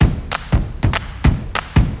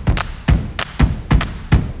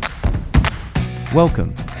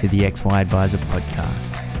Welcome to the XY Advisor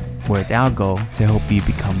podcast, where it's our goal to help you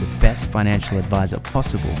become the best financial advisor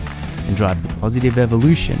possible and drive the positive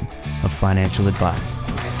evolution of financial advice.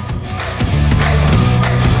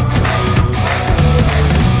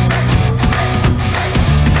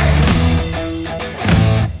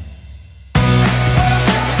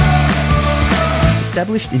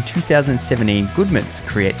 Established in 2017, Goodmans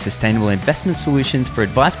creates sustainable investment solutions for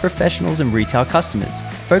advice professionals and retail customers.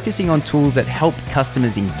 Focusing on tools that help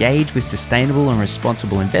customers engage with sustainable and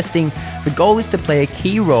responsible investing, the goal is to play a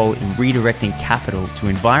key role in redirecting capital to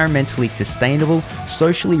environmentally sustainable,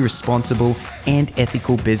 socially responsible, and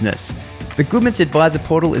ethical business. The Goodmans Advisor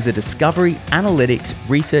Portal is a discovery, analytics,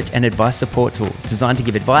 research, and advice support tool designed to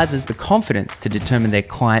give advisors the confidence to determine their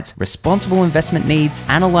clients' responsible investment needs,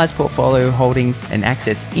 analyze portfolio holdings, and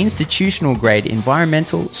access institutional-grade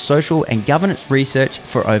environmental, social, and governance research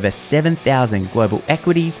for over 7,000 global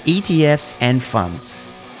equities, ETFs, and funds.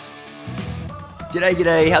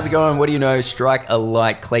 G'day, how's it going? What do you know? Strike a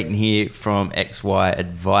like. Clayton here from XY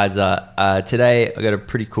Advisor. Today, I got a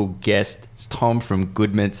pretty cool guest. It's Tom from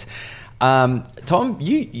Goodmans. Tom,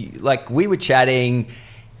 you we were chatting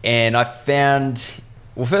and I found,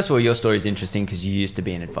 well, first of all, your story is interesting because you used to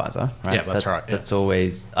be an advisor, right? Yeah, that's right. Yeah. That's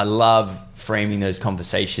always, I love framing those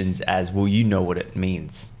conversations as, well, you know what it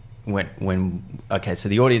means okay, so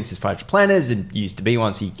the audience is financial planners and you used to be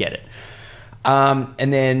one, so you get it.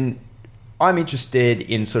 And then I'm interested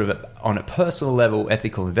in sort of on a personal level,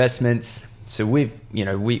 ethical investments. So we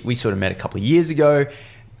sort of met a couple of years ago,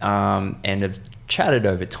 and have chatted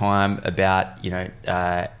over time about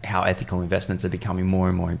how ethical investments are becoming more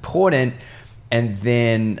and more important, and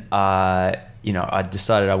then I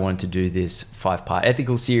decided I wanted to do this 5-part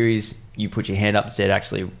ethical series. You put your hand up and said,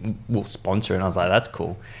 actually, we'll sponsor it, and I was like, that's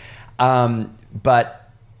cool.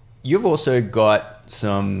 But you've also got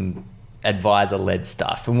some advisor-led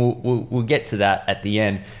stuff, and we'll get to that at the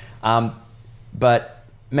end. But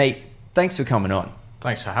mate, thanks for coming on.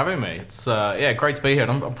 Thanks for having me. It's great to be here,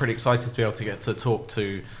 and I'm pretty excited to be able to get to talk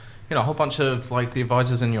to a whole bunch of the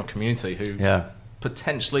advisors in your community who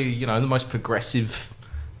potentially the most progressive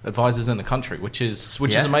advisors in the country, which is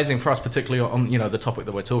amazing for us, particularly on the topic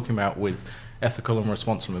that we're talking about with ethical and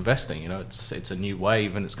responsible investing. It's a new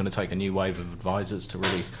wave, and it's going to take a new wave of advisors to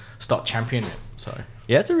really start championing it. So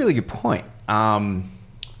yeah, that's a really good point.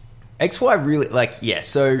 XY really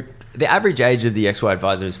so. The average age of the XY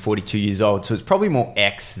Advisor is 42 years old, so it's probably more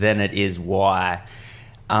X than it is Y.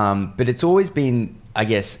 But it's always been, I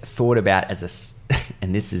guess, thought about as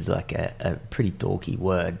and this is like a pretty dorky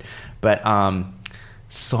word, but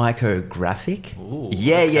psychographic. Ooh,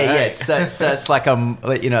 yeah. Okay. So it's like a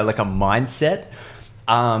mindset.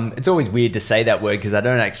 It's always weird to say that word because I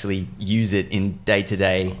don't actually use it in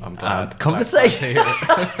day-to-day conversation.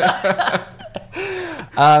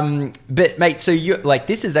 But mate, so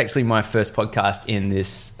this is actually my first podcast in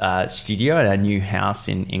this studio at our new house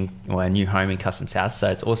our new home in Customs House.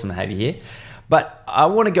 So it's awesome to have you here. But I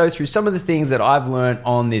want to go through some of the things that I've learned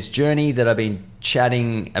on this journey that I've been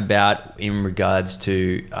chatting about in regards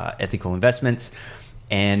to ethical investments,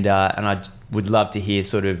 and I would love to hear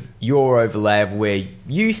sort of your overlay of where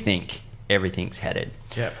you think everything's headed.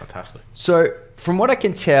 Yeah, fantastic. So from what I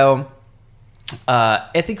can tell,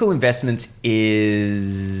 ethical investments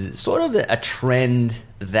is sort of a trend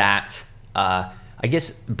that I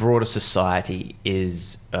guess broader society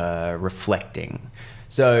is reflecting.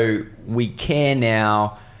 So we care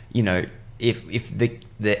now, if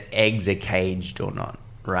the eggs are caged or not,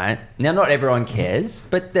 right? Now, not everyone cares,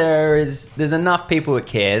 but there's enough people that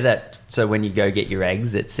care that so when you go get your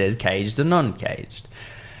eggs, it says caged or non-caged.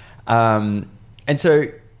 And so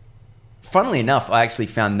funnily enough, I actually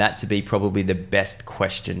found that to be probably the best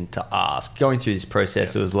question to ask. Going through this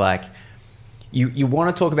process, It was like, you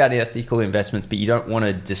want to talk about ethical investments, but you don't want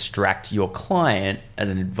to distract your client as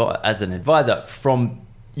an advisor from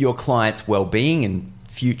your client's well-being and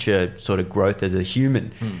future sort of growth as a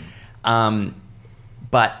human.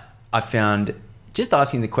 But I found just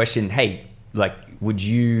asking the question, hey, would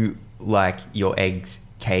you like your eggs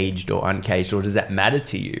caged or uncaged, or does that matter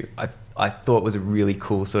to you? I thought was a really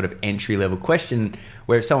cool sort of entry-level question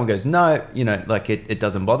where if someone goes, no, it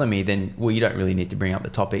doesn't bother me, then, well, you don't really need to bring up the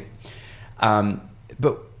topic.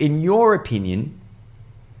 But in your opinion,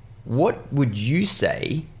 what would you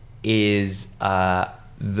say is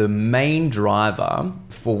the main driver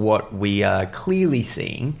for what we are clearly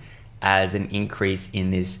seeing as an increase in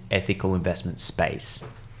this ethical investment space?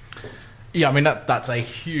 Yeah, I mean, that's a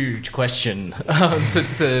huge question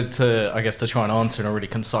to I guess to try and answer in a really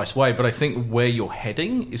concise way. But I think where you're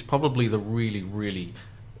heading is probably the really, really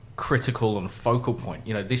critical and focal point.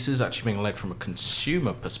 You know, this is actually being led from a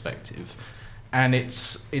consumer perspective, and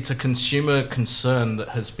it's a consumer concern that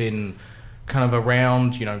has been kind of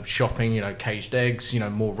around, you know, shopping, you know, caged eggs, you know,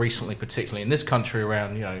 more recently, particularly in this country,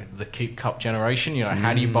 around, you know, the keep cup generation. You know,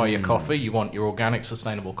 how do you buy your coffee? You want your organic,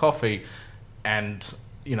 sustainable coffee, and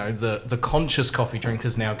you know, the conscious coffee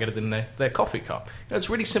drinkers now get it in their coffee cup. You know, it's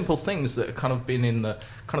really simple things that have kind of been in the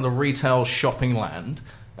kind of the retail shopping land,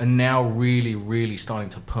 and now really, really starting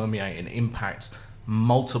to permeate and impact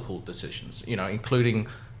multiple decisions, you know, including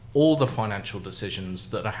all the financial decisions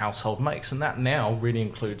that a household makes. And that now really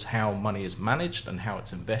includes how money is managed and how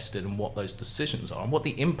it's invested and what those decisions are and what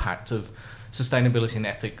the impact of sustainability and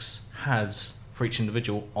ethics has for each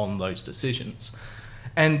individual on those decisions.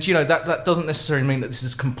 And, you know, that doesn't necessarily mean that this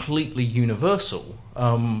is completely universal.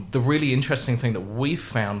 The really interesting thing that we've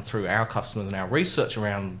found through our customers and our research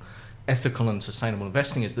around ethical and sustainable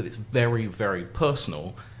investing is that it's very, very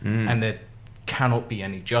personal, and there cannot be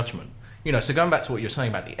any judgment. You know, so going back to what you're saying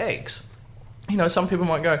about the eggs, you know, some people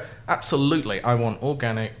might go, absolutely, I want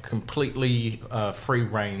organic, completely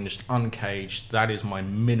free-ranged, uncaged. That is my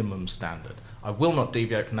minimum standard. I will not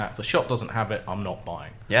deviate from that. If the shop doesn't have it, I'm not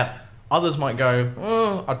buying. Yeah. Others might go,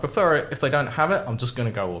 oh, I'd prefer it. If they don't have it, I'm just going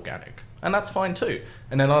to go organic. And that's fine too.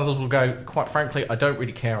 And then others will go, quite frankly, I don't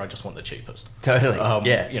really care. I just want the cheapest. Totally.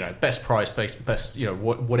 Yeah. You know, best price, best, you know,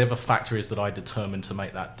 whatever factor is that I determine to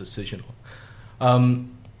make that decision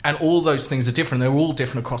on. And all those things are different. They're all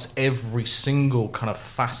different across every single kind of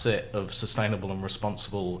facet of sustainable and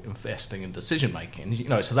responsible investing and decision making. You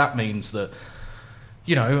know, so that means that,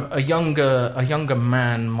 you know, a younger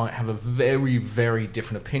man might have a very, very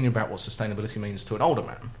different opinion about what sustainability means to an older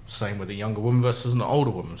man. Same with a younger woman versus an older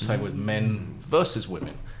woman. Same with men versus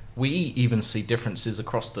women. We even see differences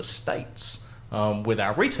across the states with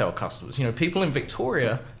our retail customers. You know, people in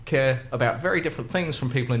Victoria care about very different things from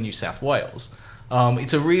people in New South Wales.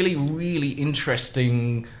 It's a really, really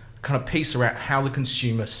interesting kind of piece around how the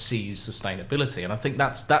consumer sees sustainability. And I think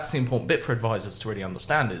that's the important bit for advisors to really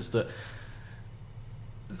understand, is that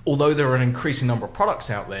although there are an increasing number of products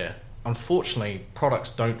out there, unfortunately,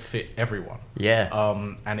 products don't fit everyone. Yeah.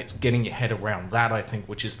 And it's getting your head around that, I think,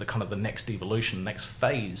 which is the kind of the next evolution, next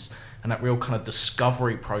phase, and that real kind of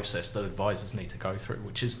discovery process that advisors need to go through,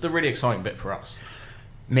 which is the really exciting bit for us.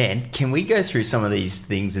 Man, can we go through some of these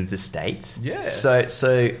things in the States? Yeah.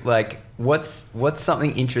 So like, what's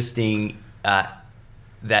something interesting that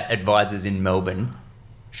advisors in Melbourne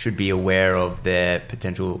should be aware of their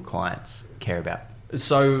potential clients care about?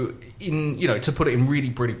 So, to put it in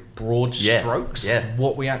really, really broad strokes,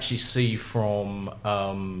 what we actually see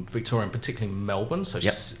from Victoria, and particularly Melbourne, so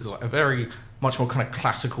a very much more kind of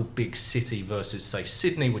classical big city versus, say,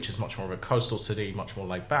 Sydney, which is much more of a coastal city, much more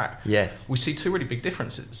laid back. Yes. We see two really big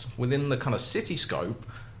differences. Within the kind of city scope,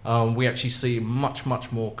 we actually see much,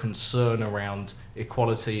 much more concern around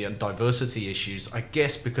equality and diversity issues, I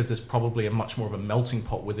guess because there's probably a much more of a melting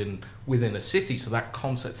pot within a city, so that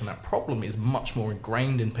concept and that problem is much more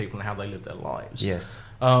ingrained in people and how they live their lives. Yes.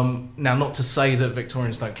 Now, not to say that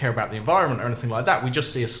Victorians don't care about the environment or anything like that, we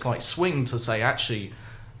just see a slight swing to say, actually,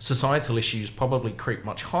 societal issues probably creep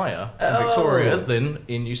much higher in Victoria than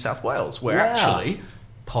in New South Wales, where actually,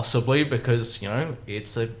 possibly because,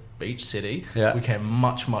 it's a beach city, we care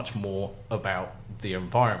much, much more about the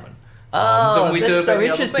environment than we do about the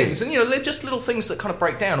other things. And, they're just little things that kind of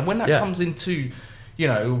break down. And when that comes into,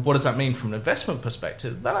 what does that mean from an investment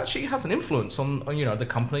perspective, that actually has an influence on the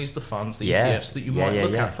companies, the funds, the ETFs that you might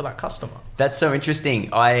look at for that customer. That's so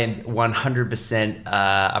interesting. I am 100%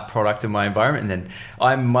 a product of my environment, and then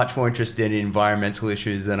I'm much more interested in environmental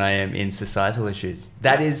issues than I am in societal issues.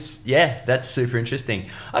 That's super interesting.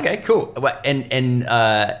 Okay, cool. And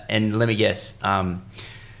let me guess,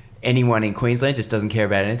 anyone in Queensland just doesn't care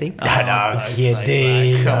about anything? I'm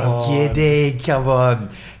kidding. Come on.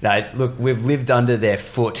 No, look, we've lived under their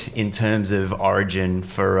foot in terms of origin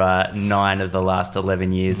for 9 of the last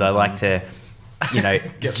 11 years. I like to,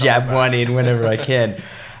 jab one in whenever I can.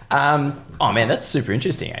 Oh man, that's super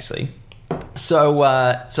interesting, actually. So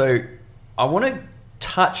I want to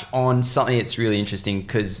touch on something that's really interesting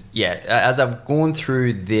because, as I've gone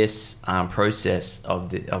through this process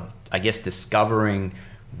of I guess discovering,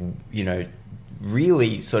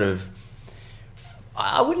 really sort of,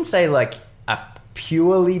 I wouldn't say like a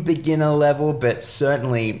purely beginner level, but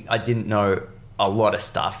certainly I didn't know a lot of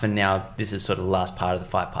stuff. And now this is sort of the last part of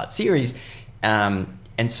the 5-part series. And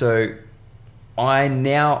so I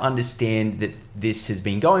now understand that this has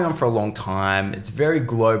been going on for a long time. It's very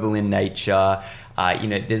global in nature.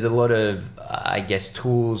 There's a lot of,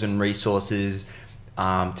 tools and resources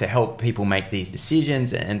to help people make these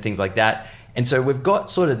decisions and things like that. And so we've got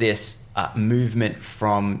sort of this movement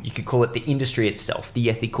from, you could call it the industry itself, the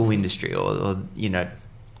ethical industry, or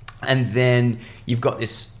and then you've got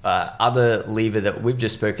this other lever that we've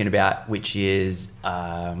just spoken about, which is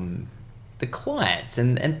the clients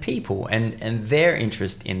and people and their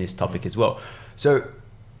interest in this topic as well. So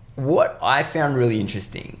what I found really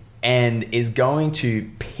interesting, and is going to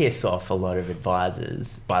piss off a lot of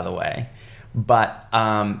advisors, by the way, but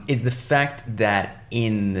is the fact that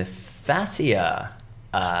in the FASEA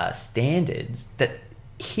standards, that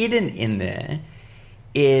hidden in there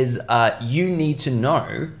is you need to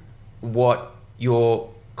know what your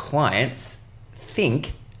clients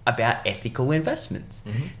think about ethical investments.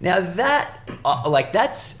 Now that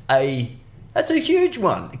that's a huge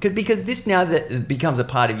one, because this now that becomes a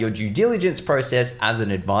part of your due diligence process as an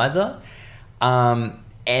advisor,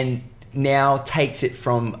 and now takes it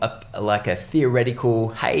from a theoretical,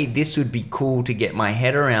 hey, this would be cool to get my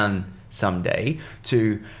head around someday,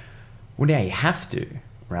 to, well, now you have to,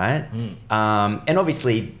 right? And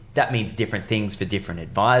obviously that means different things for different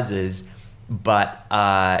advisors, but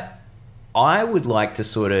I would like to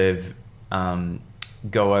sort of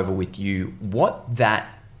go over with you what that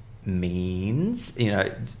means,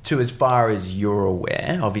 to as far as you're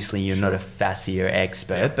aware. Obviously you're not a FASEA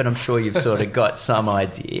expert, but I'm sure you've sort of got some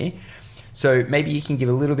idea. So maybe you can give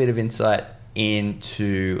a little bit of insight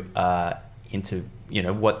into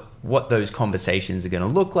what those conversations are going to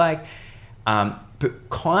look like. But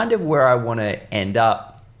kind of where I want to end up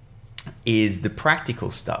is the practical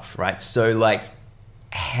stuff, right? So like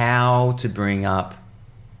how to bring up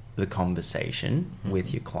the conversation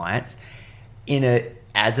with your clients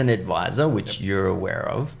as an advisor, which you're aware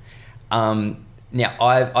of. Now,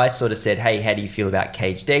 I sort of said, hey, how do you feel about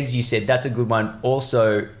caged eggs? You said that's a good one.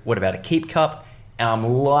 Also, what about a keep cup?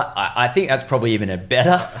 I think that's probably even a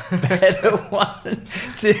better one,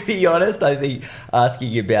 to be honest. I think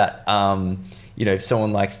asking about, if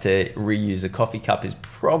someone likes to reuse a coffee cup is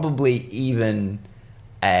probably even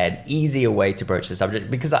an easier way to broach the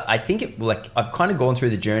subject, because I think I've kind of gone through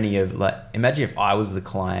the journey of imagine if I was the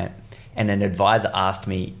client and an advisor asked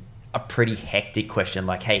me a pretty hectic question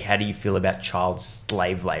like, hey, how do you feel about child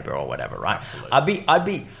slave labor or whatever, right? Absolutely.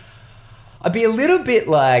 I'd be a little bit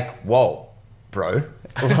like, whoa, bro.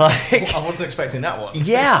 Like, I wasn't expecting that one.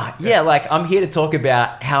 Yeah. Like, I'm here to talk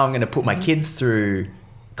about how I'm going to put my kids through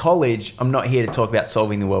college. I'm not here to talk about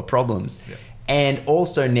solving the world problems. Yeah. And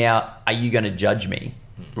also now, are you going to judge me,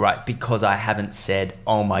 right? Because I haven't said,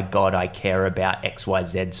 oh my God, I care about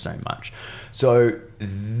XYZ so much. So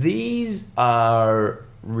these are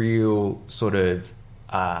real sort of,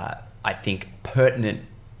 I think, pertinent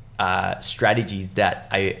strategies that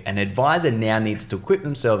an advisor now needs to equip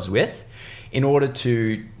themselves with in order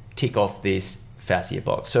to tick off this FASEA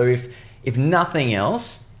box. So if nothing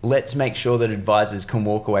else, let's make sure that advisors can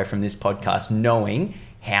walk away from this podcast knowing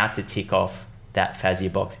how to tick off that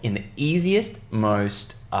FASEA box in the easiest,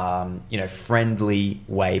 most friendly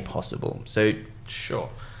way possible. So sure.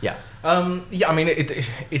 Yeah. I mean,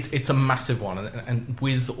 it's a massive one, and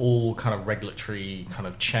with all kind of regulatory kind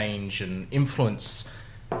of change and influence,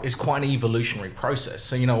 it's quite an evolutionary process.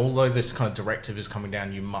 So, although this kind of directive is coming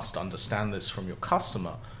down, you must understand this from your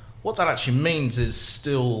customer. What that actually means is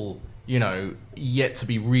still, yet to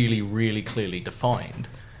be really, really clearly defined.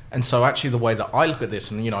 And so actually the way that I look at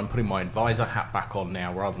this, and, I'm putting my advisor hat back on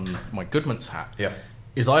now rather than my Goodman's hat,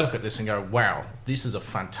 is I look at this and go, wow, this is a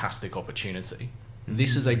fantastic opportunity.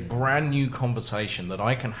 This is a brand new conversation that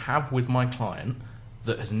I can have with my client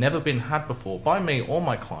that has never been had before by me or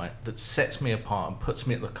my client, that sets me apart and puts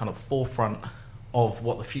me at the kind of forefront of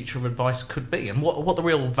what the future of advice could be and what the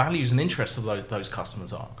real values and interests of those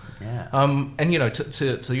customers are. Yeah. And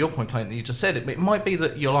to your point, Clayton, that you just said, it might be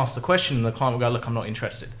that you'll ask the question and the client will go, look, I'm not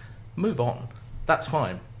interested. Move on. That's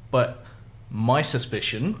fine. But my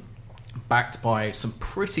suspicion, backed by some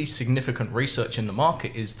pretty significant research in the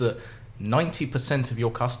market, is that 90% of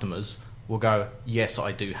your customers will go, yes,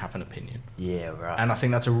 I do have an opinion. Yeah, right. And I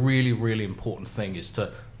think that's a really, really important thing, is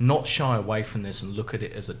to not shy away from this and look at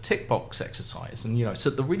it as a tick box exercise. And, so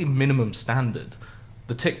the really minimum standard,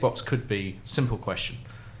 the tick box could be simple question.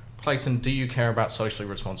 Clayton, do you care about socially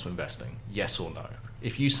responsible investing? Yes or no?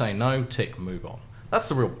 If you say no, tick, move on. That's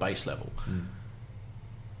the real base level.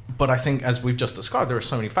 But I think, as we've just described, there are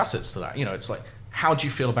so many facets to that. It's like, how do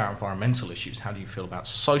you feel about environmental issues? How do you feel about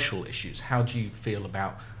social issues? How do you feel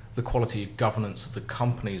about the quality of governance of the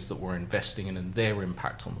companies that we're investing in and their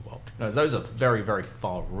impact on the world? Those are very, very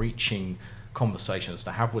far-reaching conversations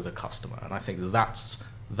to have with a customer, and I think that's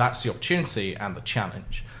the opportunity and the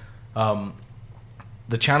challenge.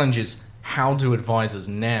 The challenge is, how do advisors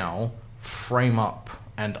now frame up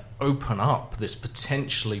and open up this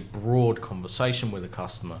potentially broad conversation with a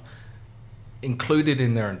customer included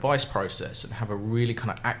in their advice process and have a really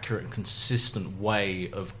kind of accurate and consistent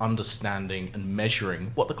way of understanding and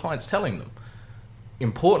measuring what the client's telling them.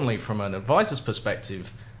 Importantly, from an advisor's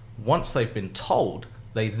perspective, once they've been told,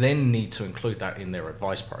 they then need to include that in their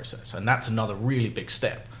advice process. And that's another really big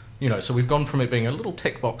step. So we've gone from it being a little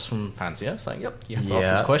tick box from Fancier, saying, yep, you have to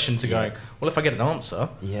ask this question, to going, well, if I get an answer,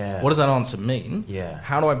 what does that answer mean?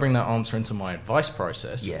 How do I bring that answer into my advice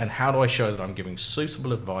process? And how do I show that I'm giving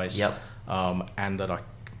suitable advice and that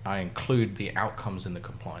I include the outcomes in the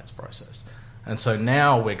compliance process? And so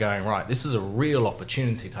now we're going, right, this is a real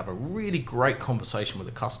opportunity to have a really great conversation with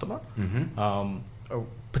the customer,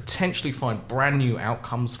 potentially find brand new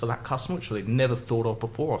outcomes for that customer, which they've never thought of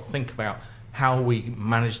before, or think about how we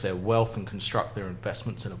manage their wealth and construct their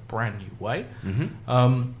investments in a brand new way.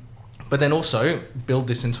 But then also build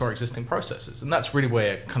this into our existing processes. And that's really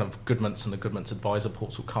where kind of Goodman's and the Goodman's Advisor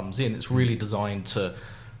Portal comes in. It's really designed to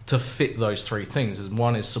fit those three things. And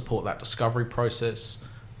one is support that discovery process.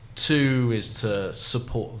 Two is to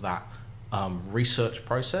support that research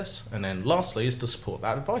process. And then lastly is to support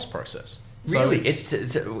that advice process. Really?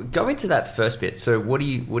 So go into that first bit. So what do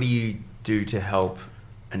you do to help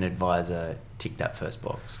an advisor tick that first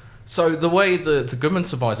box? So the way the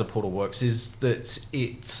Goodman's Advisor Portal works is that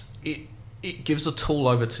it gives a tool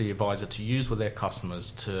over to the advisor to use with their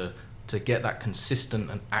customers to get that consistent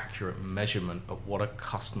and accurate measurement of what a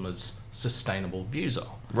customer's sustainable views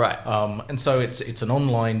are. Right. And so it's an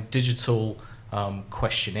online digital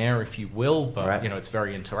questionnaire, if you will, but it's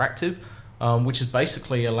very interactive, which is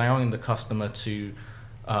basically allowing the customer to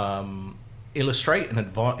illustrate and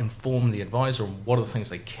inform the advisor on what are the things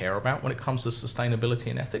they care about when it comes to sustainability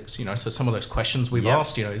and ethics. So some of those questions we've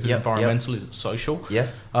asked, is it environmental, is it social?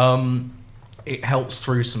 Yes. It helps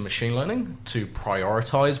through some machine learning to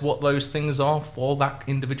prioritize what those things are for that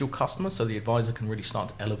individual customer, so the advisor can really start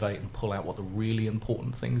to elevate and pull out what the really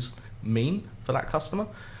important things mean for that customer.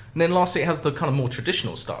 And then lastly, it has the kind of more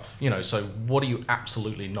traditional stuff, so what do you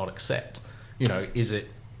absolutely not accept? Is it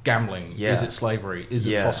gambling? Is it slavery? Is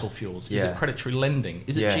it fossil fuels? Is it predatory lending?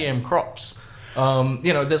 Is it GM crops?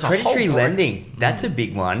 There's predatory a whole lending. That's a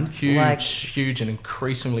big one. Huge and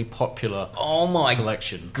increasingly popular. Oh my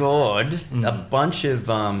selection. God! A bunch of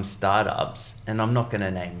startups, and I'm not going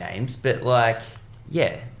to name names, but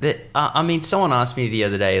someone asked me the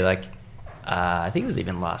other day, I think it was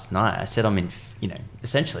even last night. I said I'm in,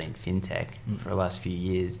 essentially in fintech for the last few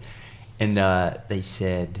years, and they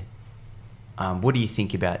said, what do you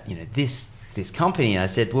think about this company? And I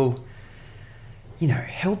said, well,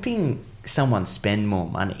 helping someone spend more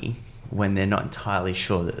money when they're not entirely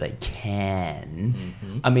sure that they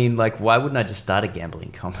can. I mean, why wouldn't I just start a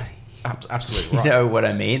gambling company? Absolutely right. You know what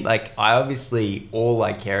I mean? All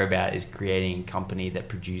I care about is creating a company that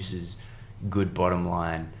produces good bottom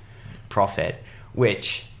line profit,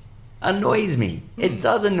 which annoys me. It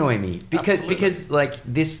does annoy me because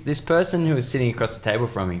this person who was sitting across the table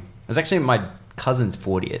from me was actually my cousin's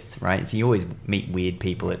 40th, right? So you always meet weird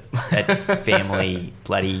people at family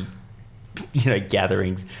bloody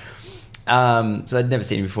gatherings. So I'd never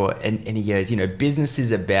seen him before, and he goes, business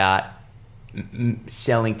is about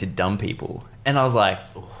selling to dumb people, and I was like,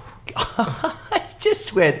 I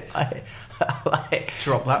just went,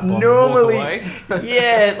 drop that bomb normally, and walk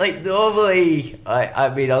away. normally, I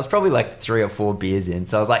mean, I was probably 3 or 4 beers in,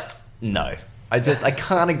 so I was like, no, I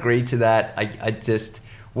can't agree to that. I just.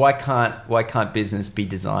 Why can't business be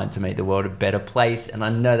designed to make the world a better place? And I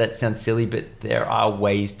know that sounds silly, but there are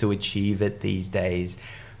ways to achieve it these days.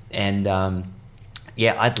 And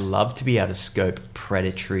I'd love to be able to scope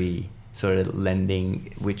predatory sort of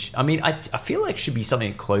lending, which, I mean, I feel like should be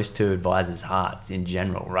something close to advisors' hearts in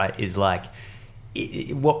general, right? Is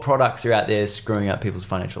what products are out there screwing up people's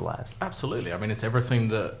financial lives? Absolutely. I mean, it's everything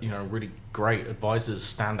that, really great advisors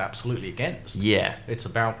stand absolutely against. Yeah. It's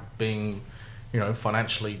about being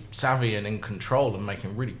financially savvy and in control and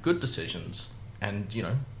making really good decisions. And,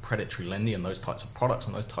 predatory lending and those types of products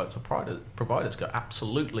and those types of providers go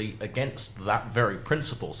absolutely against that very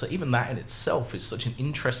principle. So even that in itself is such an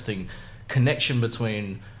interesting connection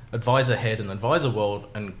between advisor head and advisor world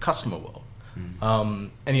and customer world.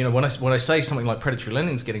 And, when I say something like predatory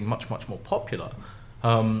lending is getting much, much more popular,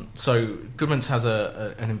 so Goodman's has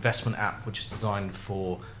an investment app which is designed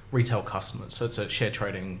for retail customers. So it's a share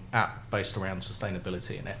trading app based around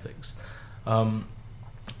sustainability and ethics.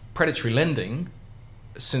 Predatory lending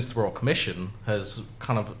since the Royal Commission, has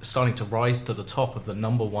kind of starting to rise to the top of the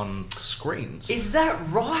number one screens. Is that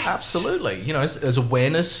right? Absolutely. You know, as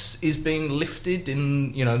awareness is being lifted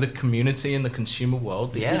in, you know, the community and the consumer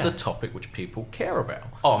world, this is a topic which people care about.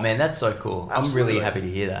 Oh man, that's so cool. Absolutely. I'm really happy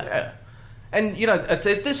to hear that. Yeah. And, you know,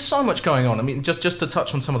 there's so much going on. I mean, just to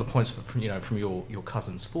touch on some of the points from, you know, from your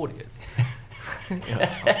cousin's 40th. You know,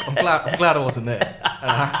 I'm glad I wasn't there,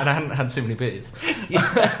 and I hadn't had too many beers.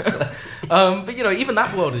 But you know, even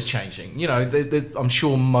that world is changing. You know, I'm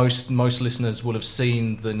sure most listeners will have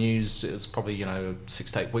seen the news. It was probably, you know,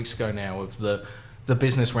 6 to 8 weeks ago now, of the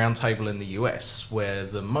business roundtable in the US, where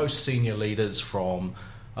the most senior leaders from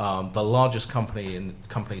the largest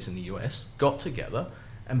companies in the US got together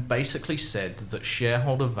and basically said that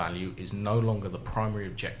shareholder value is no longer the primary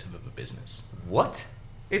objective of a business. What?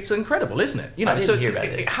 It's incredible, isn't it? You know, so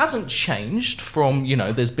it hasn't changed from, you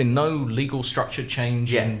know, there's been no legal structure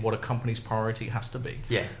change in what a company's priority has to be.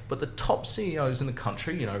 Yeah. But the top CEOs in the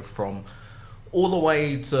country, you know, from all the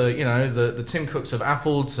way to, you know, the Tim Cooks of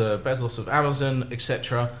Apple to Bezos of Amazon,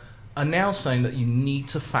 etc., are now saying that you need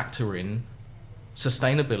to factor in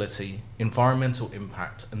sustainability, environmental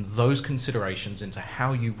impact, and those considerations into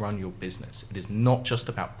how you run your business. It is not just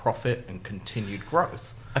about profit and continued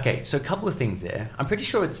growth. Okay, so a couple of things there. I'm pretty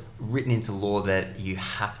sure it's written into law that you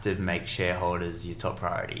have to make shareholders your top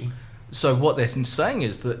priority. So what they're saying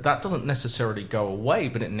is that doesn't necessarily go away,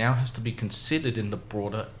 but it now has to be considered in the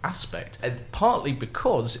broader aspect. Partly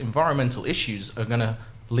because environmental issues are going to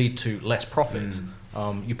lead to less profit.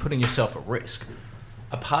 You're putting yourself at risk.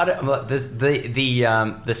 A part of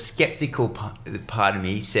the skeptical part of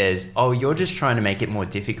me says, "Oh, you're just trying to make it more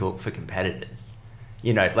difficult for competitors."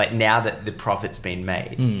 You know, like now that the profit's been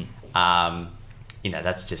made, you know,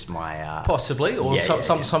 that's just my... Possibly, or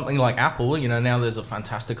something like Apple, you know, now there's a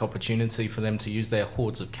fantastic opportunity for them to use their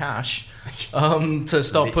hordes of cash to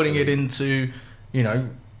start putting it into, you know,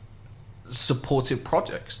 supportive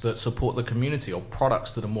projects that support the community, or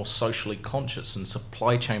products that are more socially conscious, and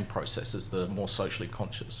supply chain processes that are more socially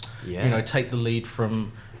conscious. Yeah. You know, take the lead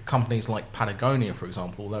from companies like Patagonia, for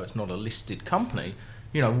example, although it's not a listed company.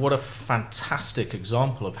 You know, what a fantastic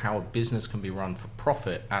example of how a business can be run for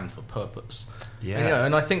profit and for purpose. Yeah. And, you know,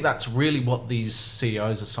 and I think that's really what these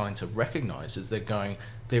CEOs are starting to recognize, is they're going,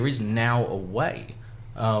 there is now a way.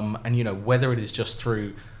 And, you know, whether it is just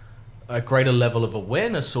through a greater level of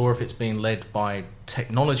awareness, or if it's being led by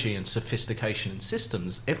technology and sophistication and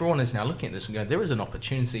systems, everyone is now looking at this and going, there is an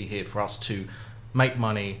opportunity here for us to make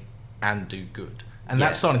money and do good. And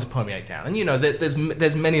that's starting to permeate down. And, you know, there's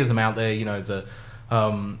many of them out there, you know,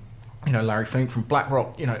 you know, Larry Fink from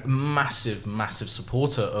BlackRock, you know, massive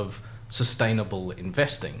supporter of sustainable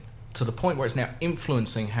investing, to the point where it's now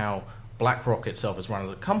influencing how BlackRock itself is run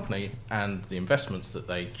as a company and the investments that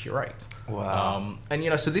they curate. Wow. And, you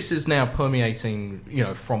know, so this is now permeating, you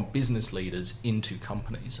know, from business leaders into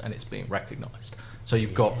companies, and it's being recognized. So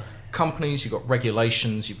you've got companies, you've got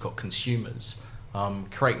regulations, you've got consumers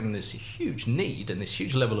creating this huge need and this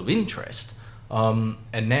huge level of interest. And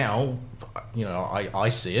now, you know, I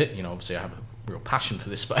see it, you know, obviously I have a real passion for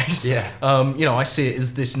this space. Yeah. You know, I see it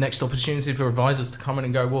as this next opportunity for advisors to come in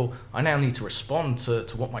and go, well, I now need to respond to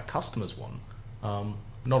what my customers want.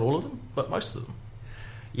 Not all of them, but most of them.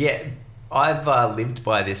 Yeah. I've lived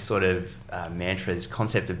by this sort of mantra, this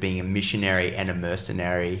concept of being a missionary and a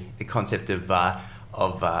mercenary, the concept of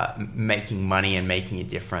making money and making a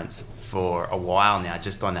difference for a while now,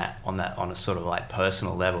 just on a sort of like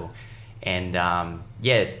personal level. And I'm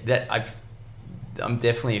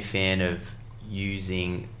definitely a fan of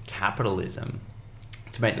using capitalism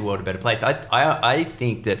to make the world a better place. I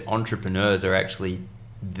think that entrepreneurs are actually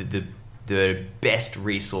the best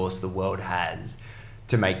resource the world has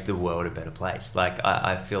to make the world a better place. Like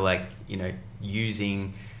I feel like, you know,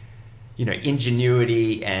 using, you know,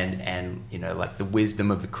 ingenuity and you know, like the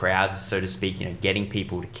wisdom of the crowds, so to speak, you know, getting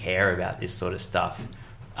people to care about this sort of stuff.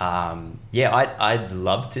 I'd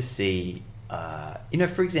love to see, you know,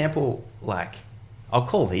 for example, like, I'll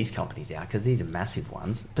call these companies out because these are massive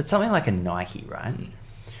ones, but something like a Nike, right?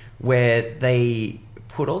 Where they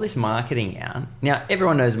put all this marketing out. Now,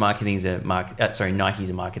 everyone knows Nike's a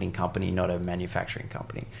marketing company, not a manufacturing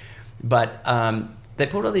company. But they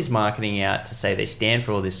put all this marketing out to say they stand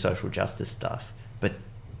for all this social justice stuff. But,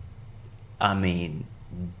 I mean,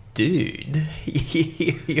 dude,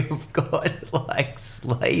 you've got like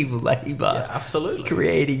slave labor absolutely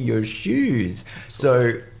creating your shoes.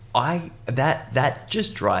 Absolutely. So that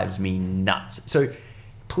just drives me nuts. So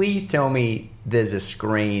please tell me there's a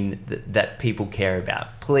screen that people care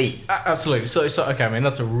about, please. Absolutely. So okay, I mean,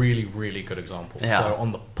 that's a really, really good example. Yeah. So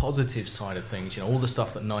on the positive side of things, all the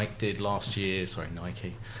stuff that Nike did last year,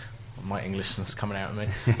 Nike, my Englishness coming out of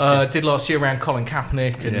me, did last year around Colin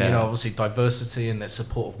Kaepernick and, obviously diversity and their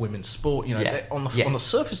support of women's sport, on the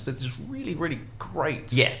surface, they're this really, really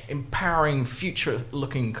great, empowering,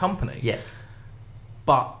 future-looking company. Yes.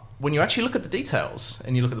 But when you actually look at the details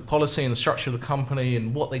and you look at the policy and the structure of the company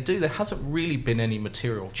and what they do, there hasn't really been any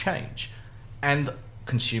material change. And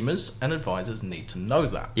consumers and advisors need to know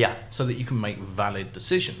that. Yeah. So that you can make valid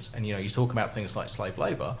decisions. And, you talk about things like slave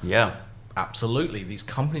labor. Yeah. Absolutely. These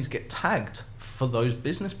companies get tagged for those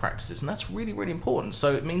business practices. And that's really, really important.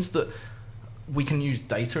 So it means that we can use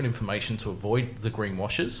data and information to avoid the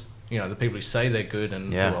greenwashers, the people who say they're good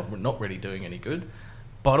and well, we're not really doing any good.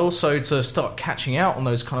 But also to start catching out on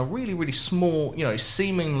those kind of really, really small,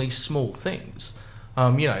 seemingly small things.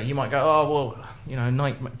 You might go,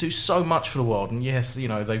 Nike do so much for the world, and yes,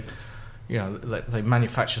 they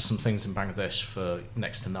manufacture some things in Bangladesh for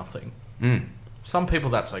next to nothing. Some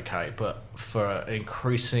people that's okay, but for an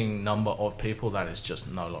increasing number of people, that is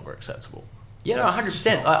just no longer acceptable. Yeah, no,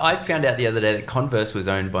 100%. I found out the other day that Converse was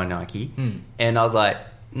owned by Nike, and I was like,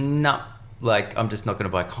 nah. Like, I'm just not going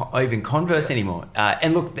to buy even Converse anymore.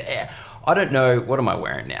 And look, I don't know, what am I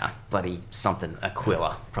wearing now? Bloody something,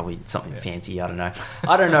 Aquila, probably something fancy. I don't know.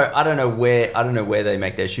 I don't know where they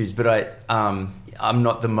make their shoes, but I'm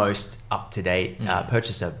not the most up to date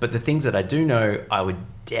purchaser. But the things that I do know, I would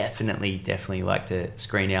definitely like to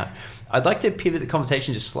screen out. I'd like to pivot the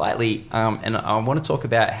conversation just slightly, and I want to talk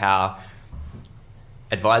about how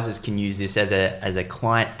advisors can use this as a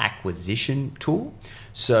client acquisition tool.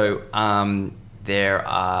 So there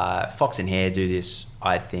are Fox and Hare do this,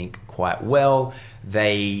 I think, quite well.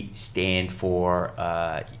 They stand for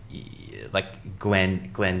like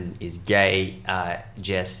Glenn is gay,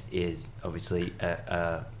 Jess is obviously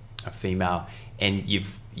a female, and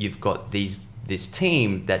you've got this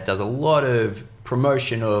team that does a lot of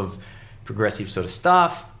promotion of progressive sort of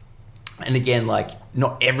stuff. And again, like,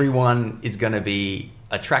 not everyone is going to be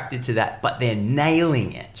attracted to that, but they're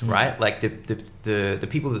nailing it, right? Like the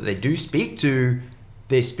people that they do speak to,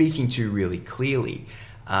 they're speaking to really clearly.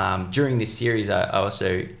 During this series, I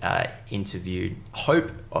also interviewed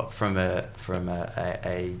Hope from a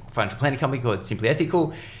financial planning company called Simply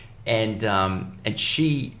Ethical, and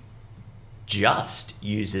she just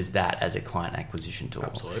uses that as a client acquisition tool.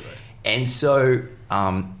 Absolutely. And so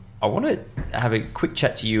I want to have a quick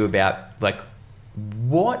chat to you about, like,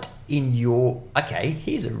 what in your... Okay,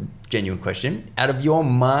 here's a genuine question. Out of your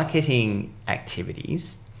marketing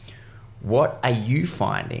activities, what are you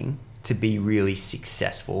finding to be really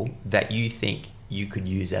successful that you think you could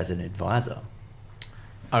use as an advisor?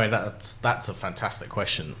 I mean, that's a fantastic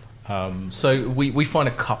question. So we find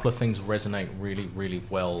a couple of things resonate really, really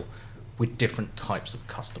well with different types of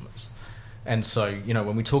customers. And so,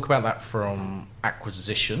 when we talk about that from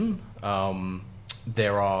acquisition,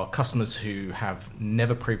 there are customers who have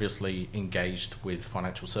never previously engaged with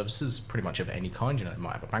financial services, pretty much of any kind. They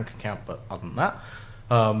might have a bank account, but other than that,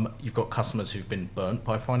 you've got customers who've been burnt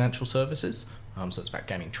by financial services. So it's about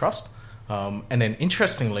gaining trust. And then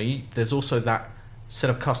interestingly, there's also that set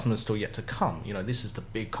of customers still yet to come. This is the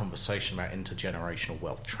big conversation about intergenerational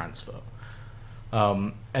wealth transfer.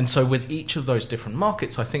 And so with each of those different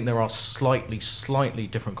markets, I think there are slightly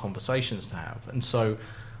different conversations to have. And so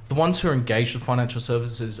the ones who are engaged with financial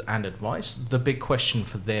services and advice, the big question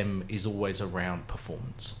for them is always around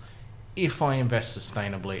performance. If I invest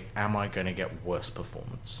sustainably, am I going to get worse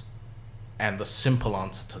performance? And the simple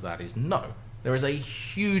answer to that is no. There is a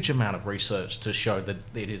huge amount of research to show that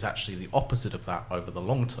it is actually the opposite of that over the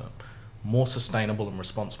long term. More sustainable and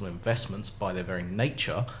responsible investments, by their very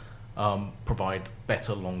nature, provide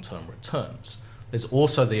better long-term returns. There's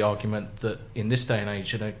also the argument that in this day and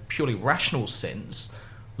age, in a purely rational sense,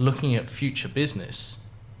 looking at future business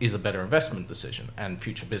is a better investment decision, and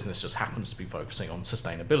future business just happens to be focusing on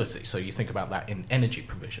sustainability. So you think about that in energy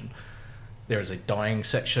provision. There is a dying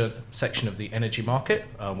section of the energy market,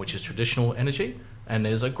 which is traditional energy, and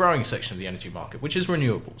there's a growing section of the energy market, which is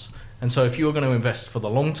renewables. And so if you're going to invest for the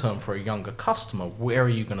long term for a younger customer, where are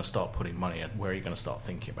you going to start putting money at? Where are you going to start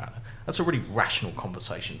thinking about it? That's a really rational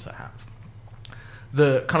conversation to have.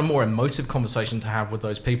 The kind of more emotive conversation to have with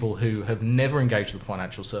those people who have never engaged with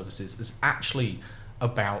financial services is actually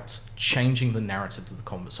about changing the narrative of the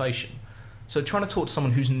conversation. So trying to talk to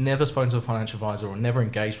someone who's never spoken to a financial advisor or never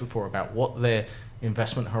engaged before about what their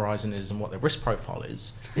investment horizon is and what their risk profile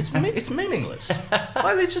is, it's meaningless.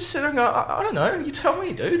 Like, they just sit there and go, I don't know, you tell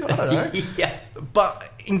me, dude, I don't know. Yeah.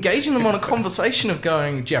 But engaging them on a conversation of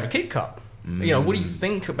going, do you have a keep cut? What do you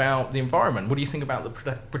think about the environment? What do you think about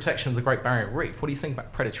the protection of the Great Barrier Reef? What do you think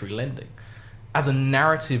about predatory lending? As a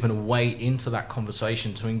narrative and a way into that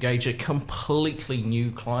conversation to engage a completely new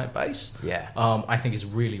client base, I think is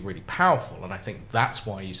really, really powerful. And I think that's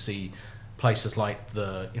why you see places like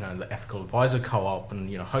the Ethical Advisor Co-op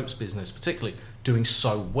and Hope's business particularly doing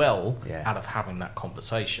so well out of having that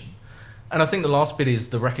conversation. And I think the last bit is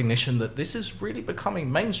the recognition that this is really becoming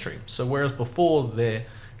mainstream. So whereas before they're,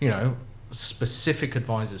 specific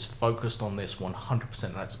advisors focused on this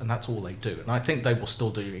 100%, and that's all they do. And I think they will still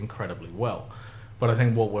do incredibly well. But I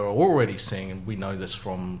think what we're already seeing, and we know this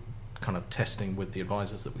from kind of testing with the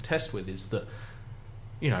advisors that we test with, is that,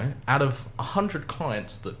 out of 100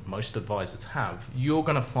 clients that most advisors have, you're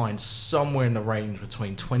going to find somewhere in the range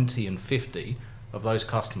between 20 and 50 of those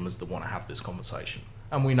customers that want to have this conversation.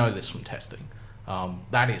 And we know this from testing.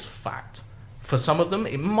 That is fact. For some of them,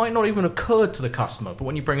 it might not even occur to the customer, but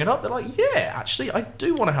when you bring it up, they're like, yeah, actually, I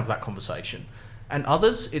do want to have that conversation. And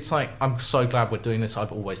others, it's like, I'm so glad we're doing this.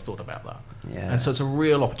 I've always thought about that. Yeah. And so it's a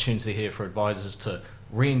real opportunity here for advisors to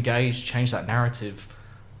re-engage, change that narrative,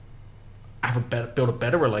 build a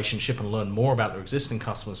better relationship and learn more about their existing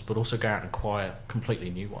customers, but also go out and acquire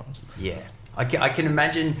completely new ones. Yeah. I can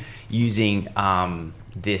imagine using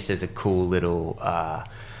this as a cool little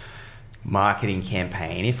marketing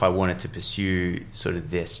campaign if I wanted to pursue sort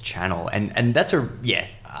of this channel. And that's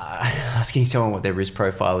asking someone what their risk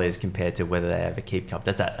profile is compared to whether they have a Keep Cup.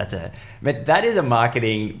 That is a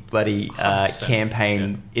marketing bloody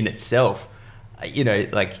campaign in itself.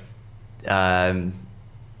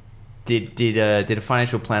 Did a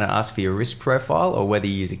financial planner ask for your risk profile or whether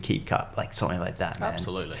you use a Keep Cup, like something like that, man?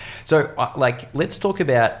 Absolutely. So let's talk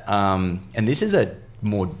about, and this is a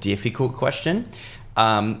more difficult question.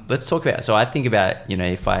 Let's talk about, so I think about,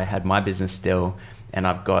 if I had my business still and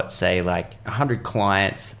I've got, say, like 100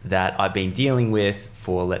 clients that I've been dealing with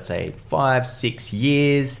for, let's say, 5-6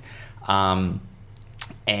 years, and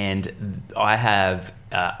I have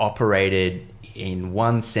operated in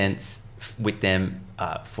one sense with them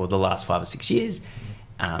for the last 5 or 6 years,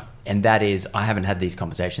 and that is I haven't had these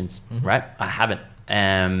conversations, right? I haven't.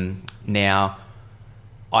 Now,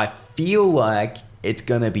 I feel like it's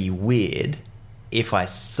going to be weird if I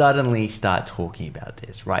suddenly start talking about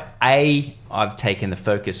this, right? I've taken the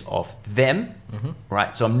focus off them,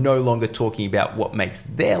 right? So I'm no longer talking about what makes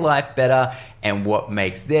their life better and what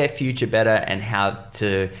makes their future better and how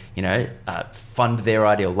to, fund their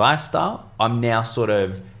ideal lifestyle. I'm now sort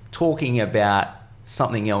of talking about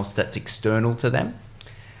something else that's external to them.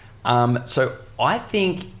 So I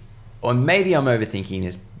think, or maybe I'm overthinking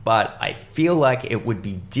this, but I feel like it would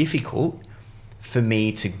be difficult for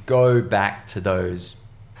me to go back to those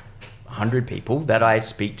 100 people that I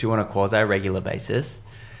speak to on a quasi-regular basis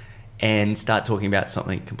and start talking about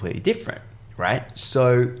something completely different, right?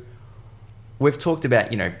 So we've talked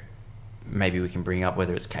about, maybe we can bring up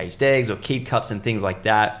whether it's caged eggs or Keep Cups and things like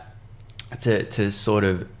that to sort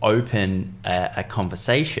of open a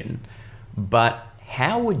conversation. But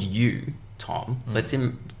how would you, Tom, let's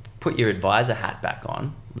put your advisor hat back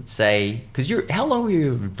on. Let's say, because how long were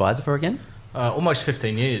you an advisor for again? Almost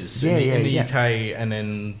 15 years in the UK, and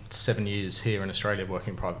then 7 years here in Australia working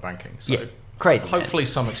in private banking. So crazy. Hopefully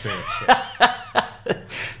some experience.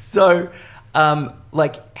 So,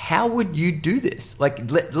 how would you do this?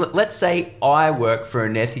 Let's say I work for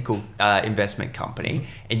an ethical investment company,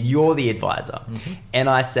 and you're the advisor, and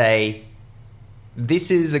I say,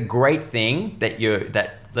 this is a great thing that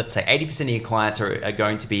let's say 80% of your clients are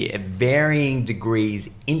going to be at varying degrees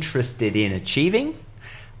interested in achieving.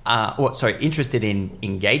 Interested in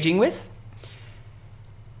engaging with.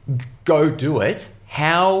 Go do it.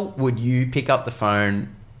 How would you pick up the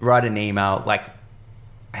phone, write an email?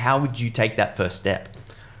 How would you take that first step?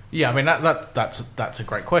 Yeah, I mean that's a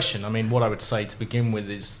great question. I mean, what I would say to begin with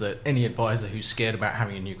is that any advisor who's scared about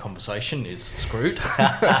having a new conversation is screwed.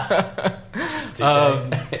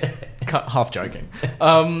 Half joking,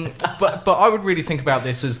 but I would really think about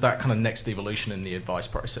this as that kind of next evolution in the advice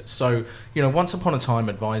process. So, once upon a time,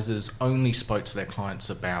 advisors only spoke to their clients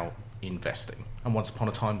about investing, and once upon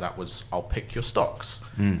a time that was, I'll pick your stocks,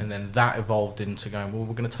 and then that evolved into going, well,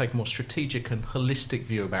 we're going to take a more strategic and holistic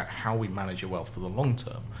view about how we manage your wealth for the long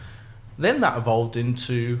term. Then that evolved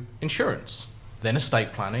into insurance, then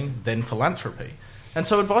estate planning, then philanthropy. And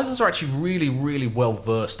so advisors are actually really, really well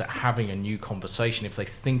versed at having a new conversation if they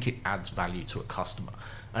think it adds value to a customer.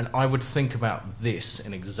 And I would think about this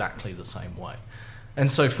in exactly the same way. And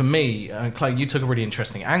so for me, Clay, you took a really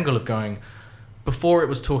interesting angle of going, before it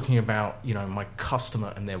was talking about, my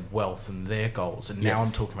customer and their wealth and their goals, and now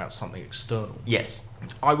I'm talking about something external. Yes.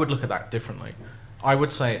 I would look at that differently. I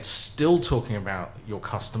would say it's still talking about your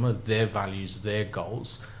customer, their values, their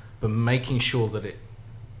goals, but making sure that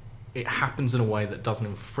it happens in a way that doesn't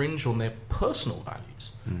infringe on their personal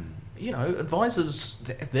values. You know, advisors,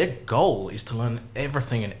 their goal is to learn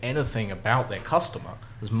everything and anything about their customer.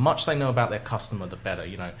 As much as they know about their customer, the better.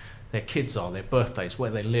 You know, their kids are, their birthdays, where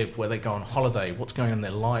they live, where they go on holiday, what's going on in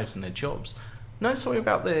their lives and their jobs. Knowing something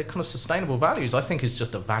about their kind of sustainable values, I think, is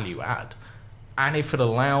just a value add. And if it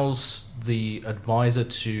allows the advisor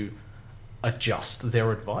to adjust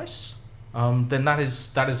their advice, then that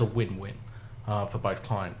is a win-win for both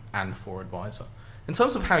client and for advisor. In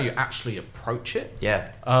terms of how you actually approach it,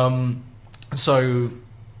 so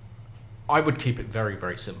I would keep it very,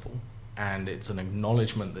 very simple. And it's an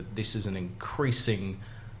acknowledgement that this is an increasing,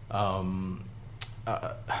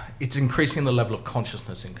 it's increasing the level of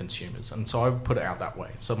consciousness in consumers. And so I would put it out that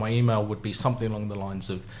way. So my email would be something along the lines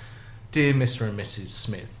of, Dear Mr. and Mrs.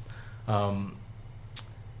 Smith,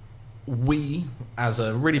 we, as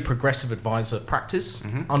a really progressive advisor practice,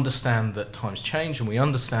 understand that times change, and we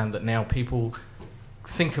understand that now people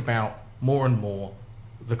think about more and more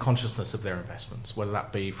the consciousness of their investments, whether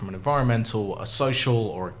that be from an environmental, a social,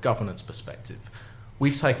 or a governance perspective.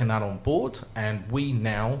 We've taken that on board, and we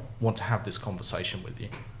now want to have this conversation with you.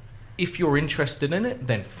 If you're interested in it,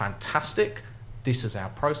 then fantastic. This is our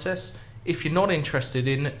process. If you're not interested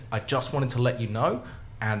in it, I just wanted to let you know,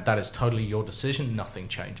 and that is totally your decision. Nothing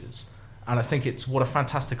changes. And I think it's what a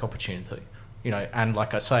fantastic opportunity. You know, and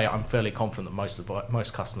like I say, I'm fairly confident that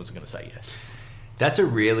most customers are going to say yes. That's a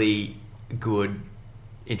really good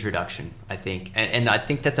introduction, I think. And I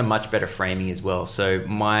think that's a much better framing as well. So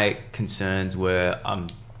my concerns were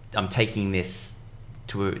I'm taking this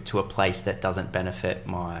to a place that doesn't benefit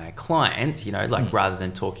my client, you know, like rather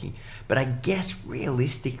than talking. But I guess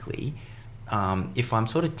realistically, if I'm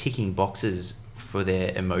sort of ticking boxes for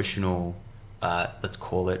their emotional, let's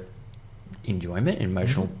call it enjoyment,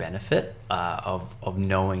 emotional benefit of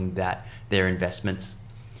knowing that their investments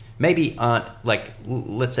maybe aren't like,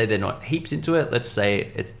 let's say they're not heaps into it. Let's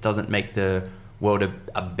say it doesn't make the world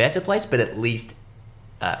a better place, but at least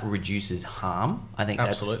reduces harm. I think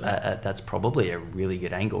that's probably a really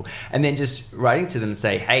good angle. And then just writing to them and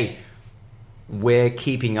say, hey, we're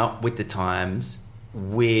keeping up with the times.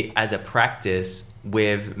 We, as a practice,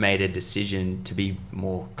 we've made a decision to be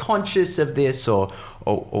more conscious of this, or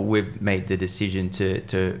we've made the decision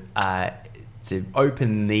to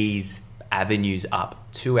open these avenues up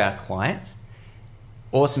to our clients.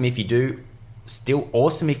 Awesome if you do, still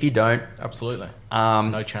awesome if you don't. Absolutely.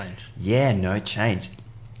 No change. Yeah, no change.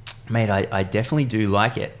 Mate, I definitely do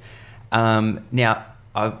like it. Now,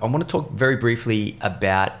 I want to talk very briefly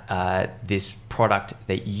about this product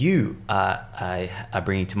that you are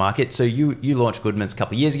bringing to market. So you launched Goodmans a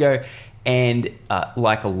couple of years ago, and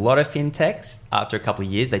like a lot of fintechs, after a couple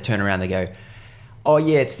of years, they turn around, they go, oh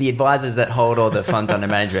yeah, it's the advisors that hold all the funds under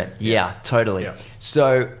management. Yeah, totally. Yeah.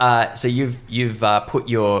 So you've put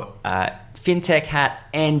your fintech hat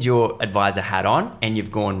and your advisor hat on, and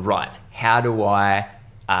you've gone, right, how do I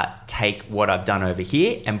take what I've done over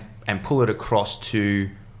here and pull it across to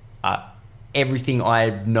everything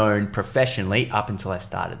I've known professionally up until I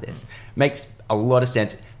started this. Makes a lot of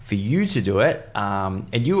sense for you to do it.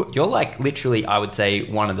 And you're like literally, I would say,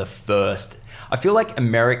 one of the first. I feel like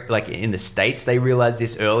like in the States, they realized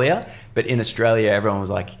this earlier, but in Australia, everyone was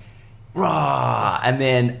like, rah, and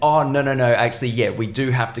then, oh, no, actually, yeah, we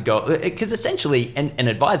do have to go, because essentially, an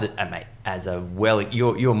advisor, mate, as a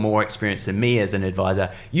you're more experienced than me as an advisor,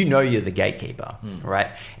 you know you're the gatekeeper,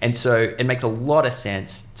 right? And so it makes a lot of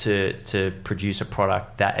sense to produce a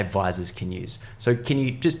product that advisors can use. So can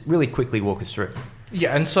you just really quickly walk us through?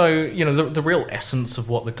 Yeah, and so, you know, the real essence of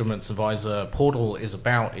what the Goodmans Advisor portal is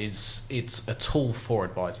about is it's a tool for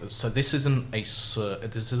advisors. So this isn't a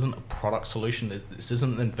product solution. This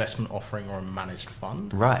isn't an investment offering or a managed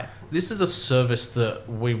fund. Right. This is a service that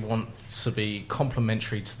we want to be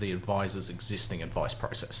complementary to the advisor's existing advice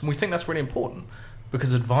process. And we think that's really important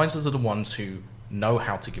because advisors are the ones who know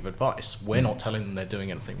how to give advice. We're not telling them they're doing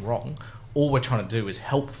anything wrong. All we're trying to do is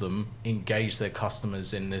help them engage their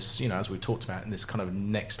customers in this, you know, as we talked about, in this kind of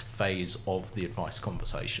next phase of the advice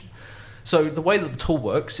conversation. So the way that the tool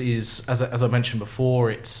works is, as I mentioned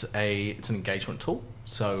before, it's an engagement tool.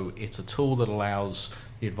 So it's a tool that allows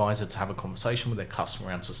the advisor to have a conversation with their customer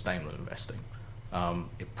around sustainable investing.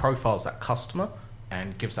 It profiles that customer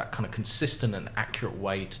and gives that kind of consistent and accurate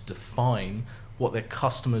way to define what their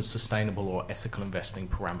customers' sustainable or ethical investing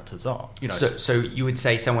parameters are. So you would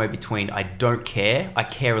say somewhere between I don't care, I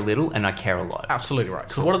care a little, and I care a lot. Absolutely right.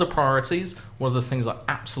 So what are the priorities? What are the things I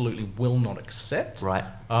absolutely will not accept? Right.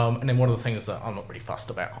 And then what are the things that I'm not really fussed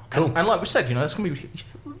about? Cool. And like we said, it's going to be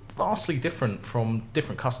vastly different from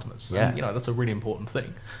different customers. Yeah. And, that's a really important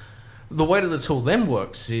thing. The way that the tool then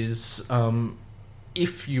works is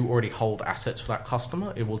if you already hold assets for that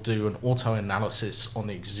customer, it will do an auto analysis on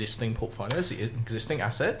the existing portfolios, the existing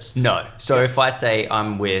assets. No. So if I say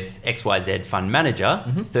I'm with XYZ fund manager,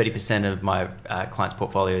 30% of my client's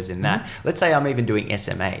portfolio is in that. Let's say I'm even doing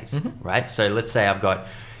SMAs, right? So let's say I've got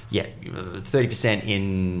 30%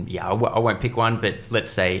 in, I won't pick one, but let's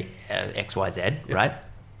say XYZ, right?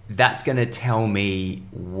 That's going to tell me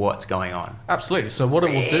what's going on. Absolutely. So what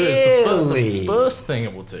it will do is the first thing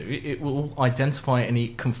it will do, it will identify any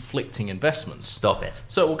conflicting investments. Stop it.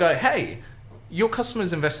 So it will go, hey, your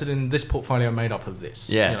customer's invested in this portfolio made up of this.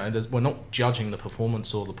 Yeah. We're not judging the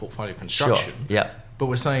performance or the portfolio construction. Sure. Yeah. But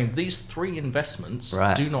we're saying these 3 investments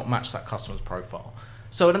do not match that customer's profile.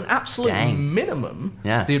 So at an absolute minimum,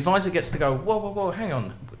 the advisor gets to go, whoa, hang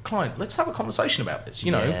on, client, let's have a conversation about this.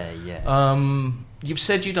 You've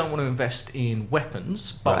said you don't want to invest in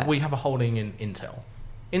weapons, but we have a holding in Intel.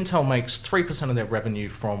 Intel makes 3% of their revenue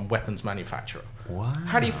from weapons manufacturer. Wow.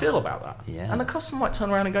 How do you feel about that? Yeah. And the customer might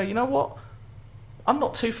turn around and go, you know what? I'm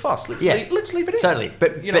not too fussed. Let's leave it in. Totally.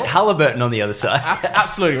 But Halliburton on the other side.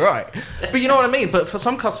 Absolutely right. But you know what I mean? But for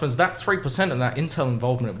some customers, that 3% of that Intel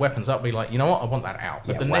involvement in weapons, that'll be like, you know what? I want that out.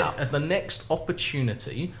 But at the next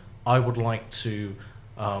opportunity, I would like to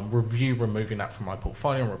review removing that from my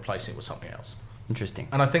portfolio and replacing it with something else. Interesting.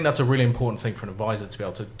 And I think that's a really important thing for an advisor to be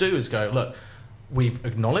able to do is go, look, we've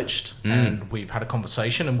acknowledged and we've had a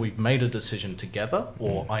conversation and we've made a decision together,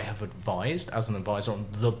 or I have advised as an advisor on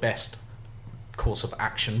the best course of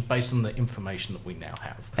action based on the information that we now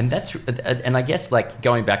have. And I guess like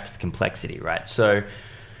going back to the complexity, right? So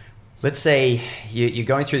let's say you're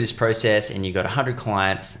going through this process and you've got 100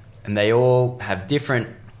 clients and they all have different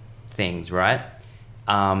things, right?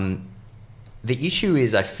 The issue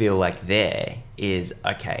is, I feel like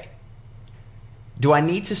okay, do I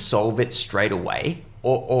need to solve it straight away?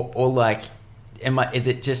 Or like, is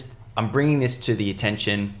it just, I'm bringing this to the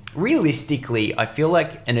attention. Realistically, I feel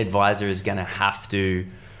like an advisor is going to have to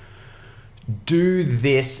do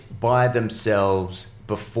this by themselves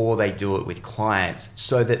before they do it with clients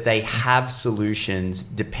so that they have solutions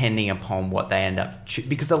depending upon what they end up...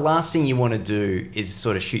 Because the last thing you want to do is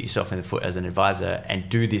sort of shoot yourself in the foot as an advisor and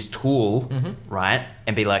do this tool, right?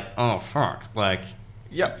 And be like, oh, fuck, like,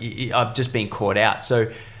 I've just been caught out.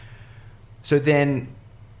 So then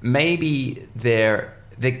maybe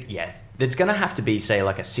it's going to have to be, say,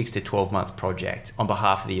 like a 6 to 12 month project on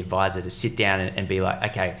behalf of the advisor to sit down and be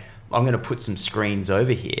like, okay, I'm going to put some screens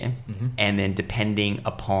over here, and then depending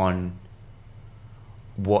upon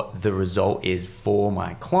what the result is for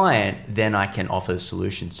my client, then I can offer a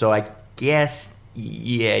solution. So I guess,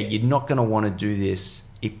 you're not going to want to do this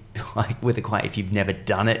with a client if you've never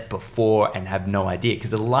done it before and have no idea,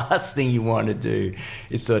 because the last thing you want to do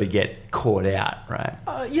is sort of get caught out, right?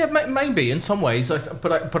 Maybe in some ways,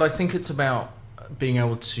 but I think it's about being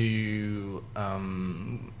able to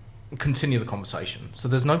continue the conversation. So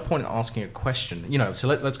there's no point in asking a question. So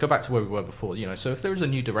let's go back to where we were before. So if there is a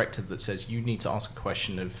new directive that says you need to ask a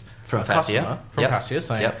question of from FASEA, FASEA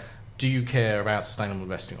saying, do you care about sustainable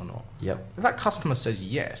investing or not? Yep. If that customer says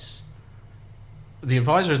yes, the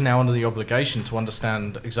advisor is now under the obligation to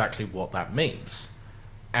understand exactly what that means.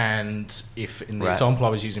 And if in the example I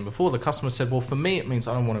was using before, the customer said, well, for me, it means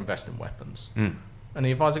I don't want to invest in weapons. And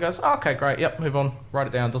the advisor goes, oh, okay, great, yep, move on, write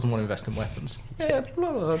it down, doesn't want to invest in weapons. Yeah,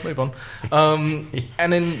 blah, blah, blah, move on.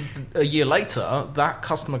 And then a year later, that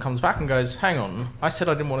customer comes back and goes, hang on, I said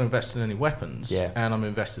I didn't want to invest in any weapons, and I'm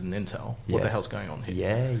invested in Intel. What the hell's going on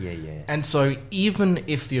here? Yeah. And so even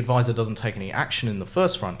if the advisor doesn't take any action in the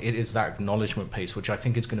first front, it is that acknowledgement piece, which I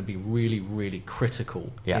think is going to be really, really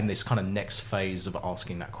critical in this kind of next phase of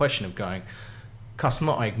asking that question of going,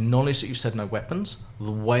 customer, I acknowledge that you said no weapons.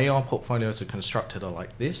 The way our portfolios are constructed are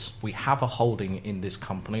like this. We have a holding in this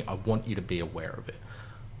company. I want you to be aware of it.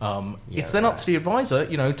 It's then up to the advisor,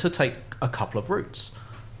 to take a couple of routes.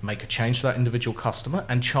 Make a change to that individual customer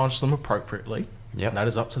and charge them appropriately. Yep. That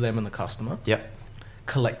is up to them and the customer. Yep.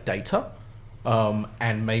 Collect data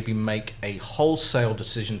and maybe make a wholesale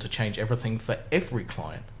decision to change everything for every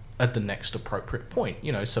client at the next appropriate point.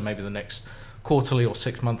 So maybe the next quarterly or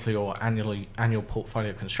 6 monthly or annual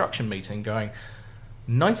portfolio construction meeting going,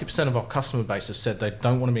 90% of our customer base have said they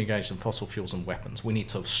don't want to be engaged in fossil fuels and weapons. We need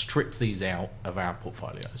to strip these out of our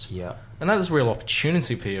portfolios. Yeah. And that is a real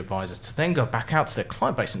opportunity for your advisors to then go back out to their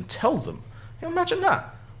client base and tell them, imagine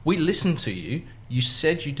that. We listened to you. You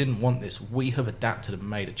said you didn't want this. We have adapted and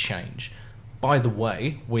made a change. By the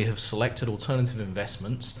way, we have selected alternative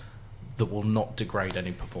investments that will not degrade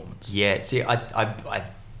any performance. Yeah, see,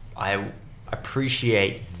 I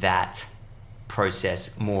appreciate that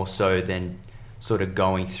process more so than sort of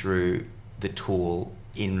going through the tool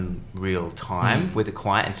in real time with a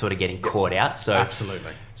client and sort of getting caught out. So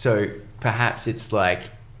absolutely. So perhaps it's like,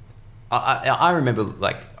 I remember,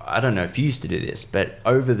 like, I don't know if you used to do this, but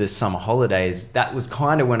over the summer holidays, that was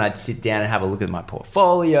kind of when I'd sit down and have a look at my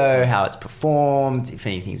portfolio, how it's performed, if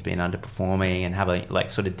anything's been underperforming, and have a like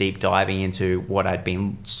sort of deep diving into what I'd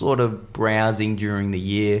been sort of browsing during the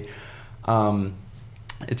year.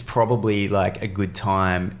 It's probably like a good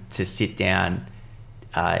time to sit down,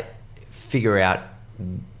 figure out,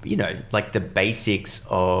 you know, like the basics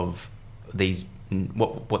of these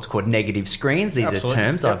what's called negative screens. These Absolutely.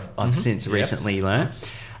 are terms I've since recently learned.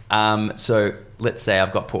 So let's say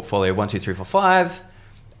I've got portfolio 1, 2, 3, 4, 5,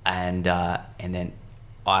 and then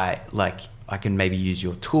I can maybe use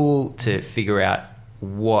your tool to figure out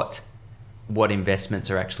what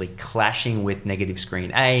investments are actually clashing with negative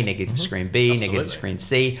screen A, negative screen B, Absolutely. negative screen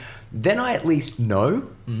C. Then I at least know,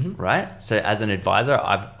 right? So as an advisor,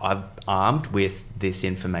 I've armed with this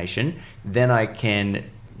information. Then I can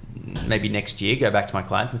maybe next year go back to my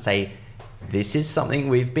clients and say, this is something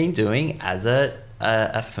we've been doing as a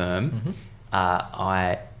firm.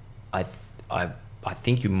 I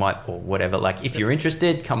think you might, or whatever, like if you're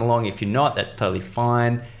interested, come along. If you're not, that's totally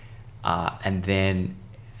fine. And then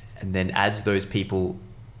as those people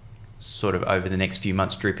sort of over the next few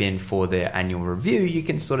months drip in for their annual review, you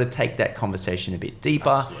can sort of take that conversation a bit deeper.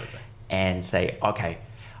 Absolutely. And say, okay,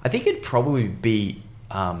 I think it'd probably be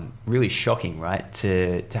really shocking, right,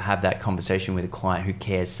 to have that conversation with a client who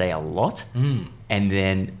cares, say, a lot. And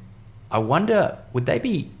then I wonder, would they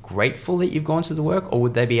be grateful that you've gone to the work, or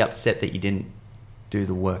would they be upset that you didn't do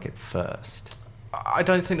the work at first? I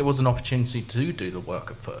don't think there was an opportunity to do the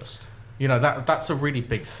work at first. You know, that's a really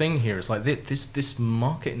big thing here. It's like this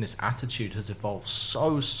market and this attitude has evolved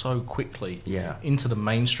so quickly into the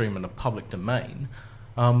mainstream and the public domain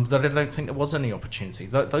that I don't think there was any opportunity.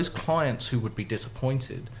 Those clients who would be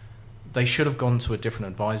disappointed, they should have gone to a different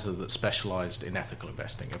advisor that specialised in ethical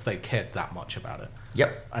investing if they cared that much about it.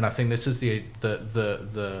 Yep. And I think this is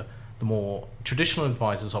the more traditional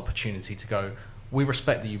advisor's opportunity to go, we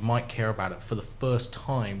respect that you might care about it. For the first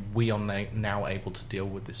time, we are now able to deal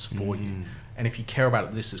with this for you. And if you care about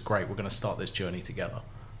it, this is great. We're going to start this journey together.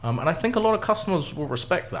 And I think a lot of customers will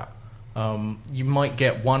respect that. You might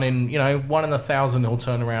get one in 1,000 who'll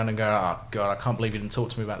turn around and go, oh, God, I can't believe you didn't talk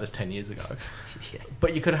to me about this 10 years ago.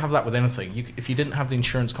 But you could have that with anything. If you didn't have the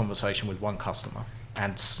insurance conversation with one customer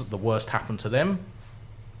and the worst happened to them,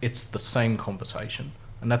 it's the same conversation.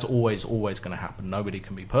 And that's always going to happen. Nobody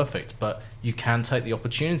can be perfect, but you can take the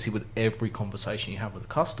opportunity with every conversation you have with a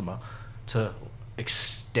customer to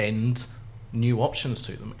extend new options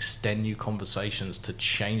to them, extend new conversations, to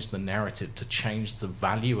change the narrative, to change the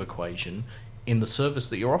value equation in the service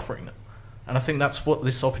that you're offering them. And I think that's what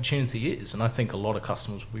this opportunity is. And I think a lot of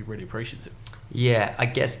customers will be really appreciative. Yeah, I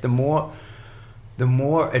guess the more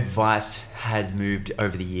advice has moved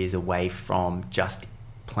over the years away from just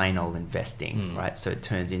plain old investing, right? So it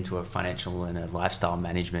turns into a financial and a lifestyle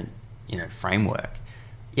management, framework.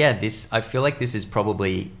 Yeah, I feel like this is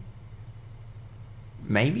probably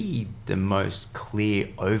maybe the most clear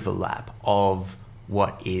overlap of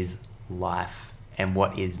what is life and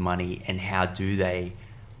what is money, and how do they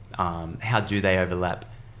overlap.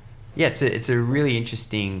 Yeah, it's a really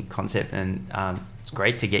interesting concept, and it's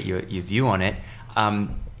great to get your view on it.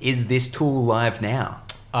 Is this tool live now?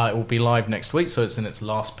 It will be live next week, so it's in its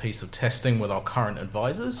last piece of testing with our current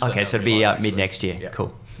advisors. Okay, so it'll be mid next year. Yeah.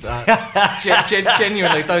 Cool.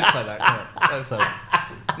 Genuinely, don't say that. Don't say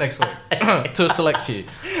that. Next week. To a select few.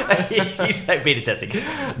 He's like beta testing.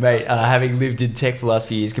 Mate, having lived in tech for the last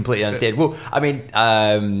few years, completely understand. Well, I mean,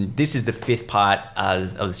 this is the 5th part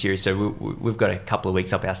of the series, so we've got a couple of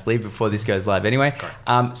weeks up our sleeve before this goes live anyway.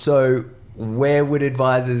 So where would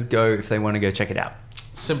advisors go if they want to go check it out?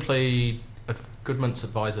 Simply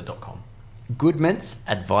goodmansadvisor.com.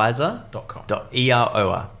 Goodmansadvisor.com.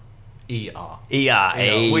 EROR. We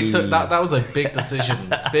took that was a big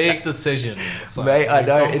decision. So mate, I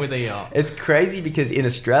know with ER. It's crazy because in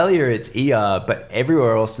Australia it's ER, but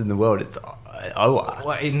everywhere else in the world OR.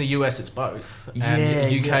 Well, in the US, it's both. And Yeah, in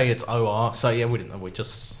the UK, yeah. it's OR. So, yeah, we didn't know. We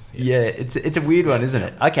just... Yeah, it's a weird one, isn't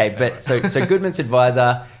it? Okay, but so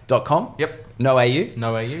goodmansadvisor.com. Yep. noau.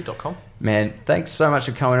 noau.com. Man, thanks so much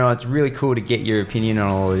for coming on. It's really cool to get your opinion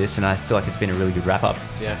on all of this, and I feel like it's been a really good wrap up.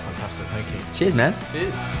 Yeah, fantastic. Thank you. Cheers, man.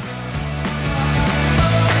 Cheers.